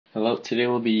Hello, today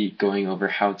we'll be going over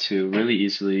how to really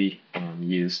easily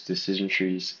use decision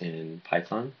trees in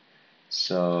Python.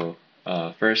 So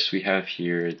first we have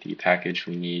here the package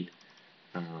we need.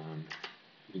 Um,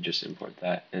 you just import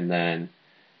that. And then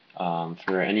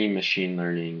for any machine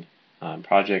learning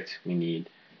project, we need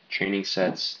training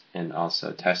sets and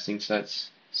also testing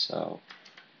sets. So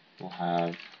we'll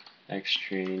have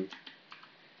xtrain,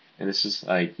 and this is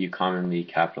like you commonly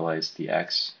capitalize the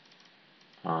x.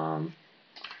 Um,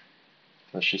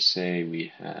 let's just say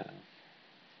we have.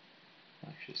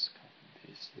 Let's just copy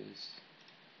and paste this.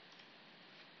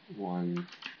 One.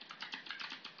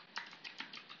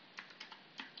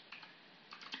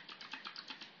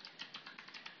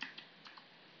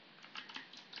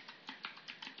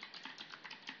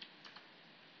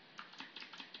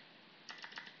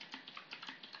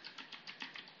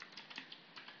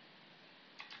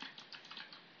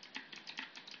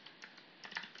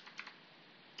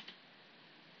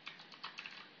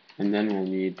 And then we'll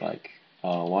need like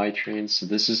Y train. So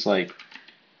this is like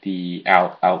the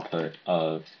output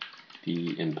of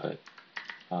the input.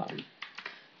 Um,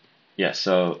 yeah,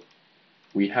 so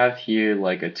we have here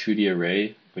like a 2D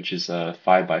array, which is a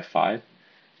 5 by 5.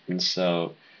 And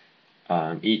so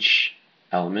each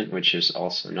element, which is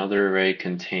also another array,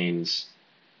 contains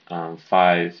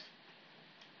 5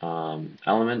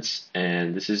 elements.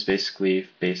 And this is basically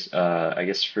I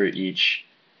guess for each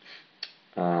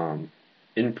um,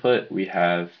 input, we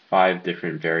have 5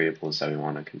 different variables that we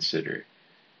want to consider.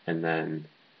 And then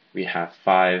we have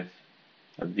 5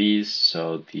 of these,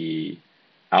 so the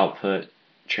output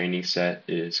training set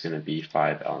is going to be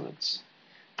 5 elements.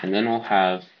 And then we'll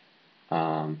have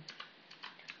um,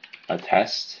 a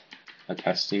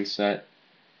testing set.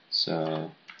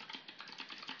 So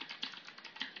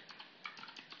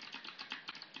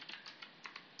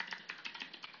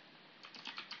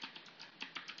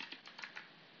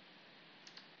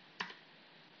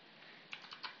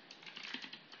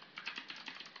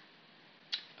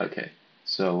okay,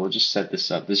 so we'll just set this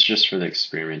up. This is just for the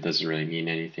experiment, doesn't really mean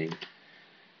anything.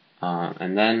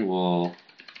 And then we'll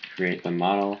create the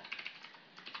model.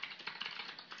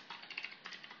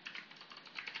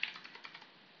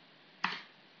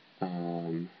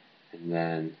 And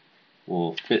then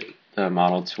we'll fit the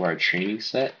model to our training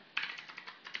set.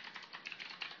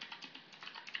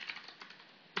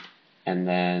 And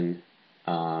then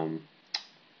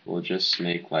we'll just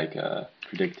make like a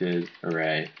predicted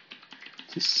array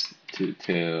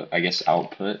to I guess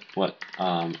output what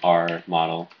our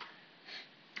model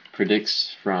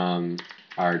predicts from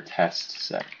our test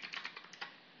set.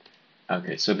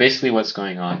 Okay, so basically what's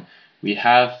going on, we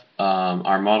have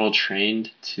our model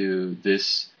trained to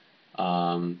this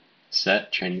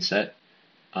training set.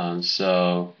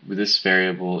 So this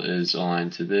variable is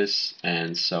aligned to this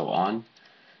and so on.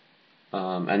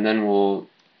 And then we'll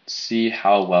see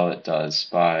how well it does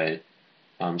by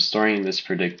storing this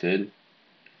predicted,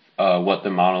 what the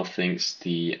model thinks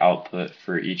the output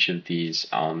for each of these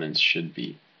elements should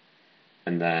be.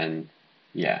 And then,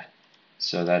 yeah,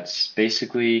 so that's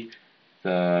basically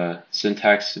the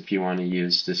syntax if you want to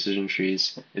use decision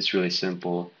trees. It's really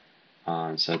simple.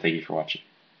 So thank you for watching.